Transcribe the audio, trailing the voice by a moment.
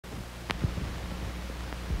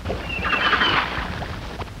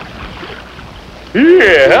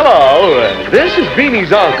Yeah, hello. This is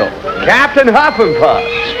Beany's uncle, Captain Huffenpuff,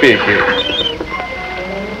 speaking.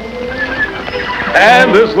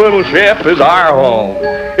 And this little ship is our home.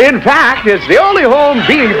 In fact, it's the only home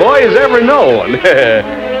Beany Boy has ever known.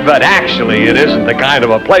 But actually, it isn't the kind of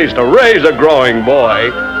a place to raise a growing boy.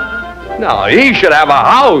 No, he should have a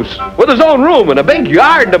house with his own room and a big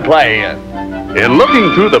yard to play in. In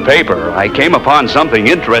looking through the paper, I came upon something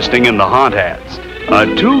interesting in the haunt ads. A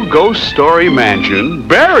 2-ghost story mansion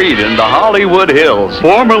buried in the Hollywood Hills,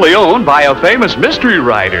 formerly owned by a famous mystery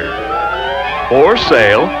writer. For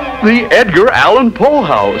sale, the Edger Allen Poe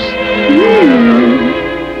house.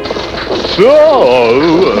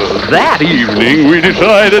 So, that evening we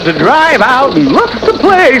decided to drive out and look the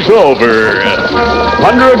place over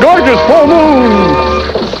under a gorgeous full moon.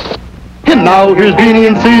 And now here's Beany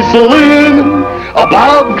and Cecil in a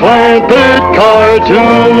Bob Clampett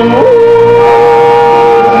cartoon.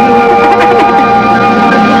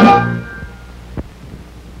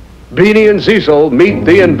 Beany and Cecil meet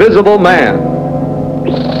the Invisible Man.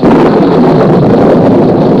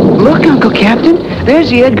 Look, Uncle Captain, there's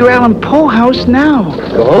the Edger Allen Poe house now.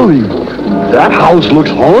 Golly, that house looks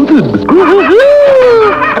haunted. Look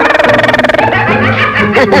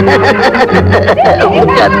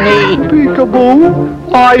at me.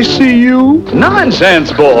 Peekaboo, I see you.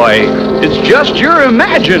 Nonsense, boy. It's just your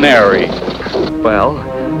imaginary. Well,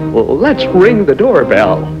 let's ring the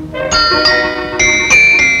doorbell.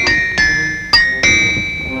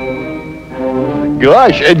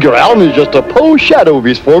 Gosh, Edger Allen is just a Poe shadow of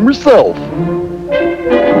his former self.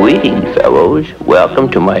 Greetings, fellows. Welcome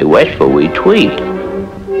to my wistful retreat.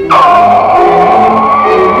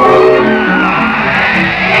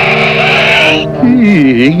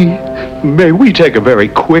 May we take a very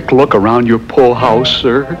quick look around your Poe house,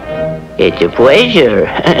 sir? It's a pleasure.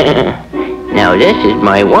 Now, this is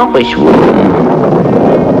my office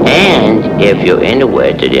room. And if you're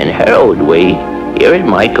interested in heraldry, here is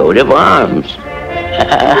my coat of arms.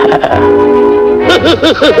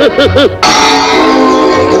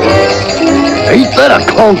 Ain't that a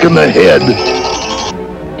clunk in the head?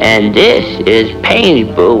 And this is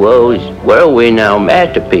Painsborough's world-renowned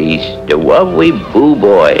masterpiece, The Lovely Boo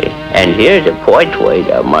Boy. And here's a portrait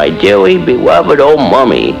of my dearly beloved old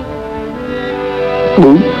mummy.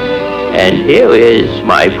 And here is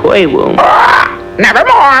my playroom.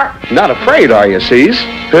 Nevermore. Not afraid, are you, Cease?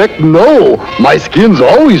 Heck no, my skin's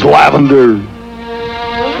always lavender.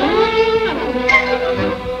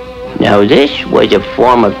 Now this was a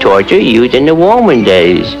form of torture used in the Roman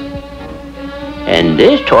days. And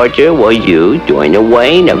this torture was used during the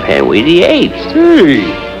reign of Henry VIII. Hey,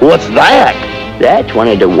 what's that? That's one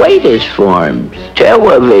of the latest forms,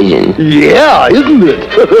 television. Yeah, isn't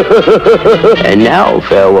it? And now,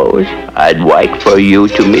 fellows, I'd like for you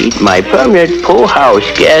to meet my permanent Poe house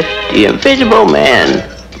guest, the Invisible Man.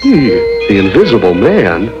 The Invisible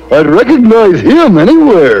Man? I'd recognize him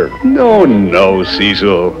anywhere. No,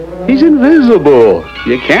 Cecil. He's invisible.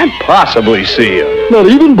 You can't possibly see him. Not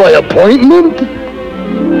even by appointment?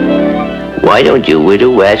 Why don't you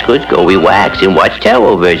little rascals go relax and watch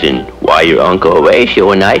television while your Uncle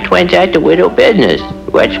Horatio and I transact a little business?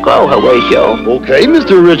 Let's go, Horatio. Okay,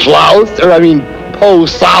 Mr. Rich Louse, Poe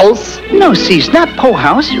Souse. No, Cease, not Poe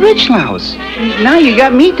house, Rich Louse. Now you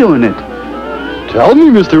got me doing it. Tell me,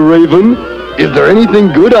 Mr. Raven, is there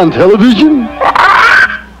anything good on television?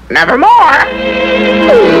 Nevermore.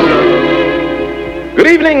 Good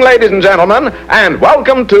evening, ladies and gentlemen, and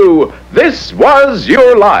welcome to This Was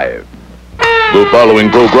Your Life. The following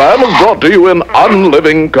program is brought to you in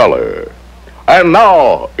unliving color. And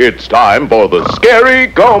now, it's time for the Scary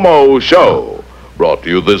Como Show, brought to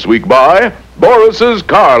you this week by Boris's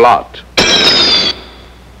Car Lot.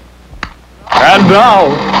 And now,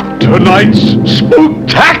 tonight's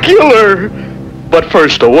Spooktacular! But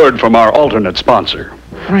first, a word from our alternate sponsor.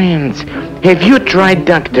 Friends, have you tried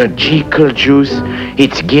Dr. Jekyll juice?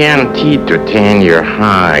 It's guaranteed to tan your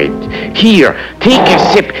hide. Here, take a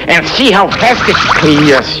sip and see how fast it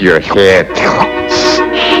clears your head.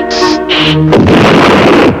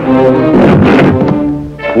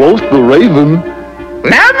 Quoth the Raven.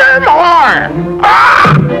 Nevermore!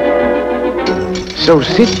 So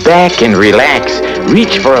sit back and relax.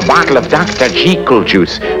 Reach for a bottle of Dr. Jekyll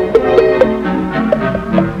juice.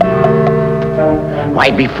 Why,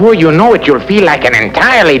 before you know it, you'll feel like an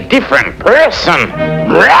entirely different person.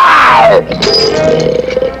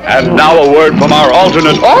 And now a word from our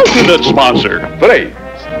alternate sponsor. Friends,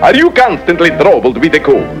 are you constantly troubled with a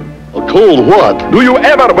cold? A cold what? Do you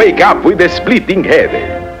ever wake up with a splitting headache?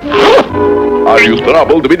 Are you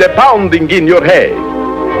troubled with a pounding in your head?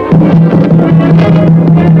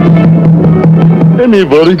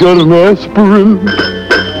 Anybody got an aspirin?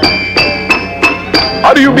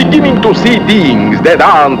 Are you beginning to see things that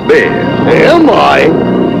aren't there? Am I?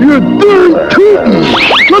 You're darn tootin'!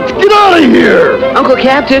 Let's get out of here! Uncle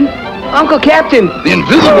Captain! Uncle Captain! The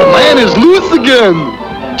Invisible Man is loose again!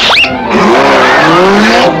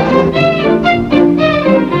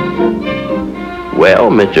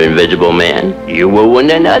 Well, Mr. Invisible Man, you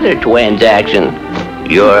ruined another transaction.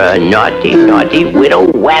 You're a naughty, naughty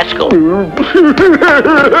widow rascal.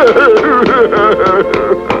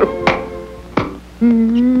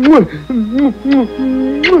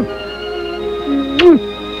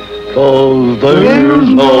 Cause there's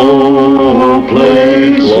no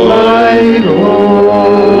place like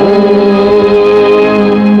home.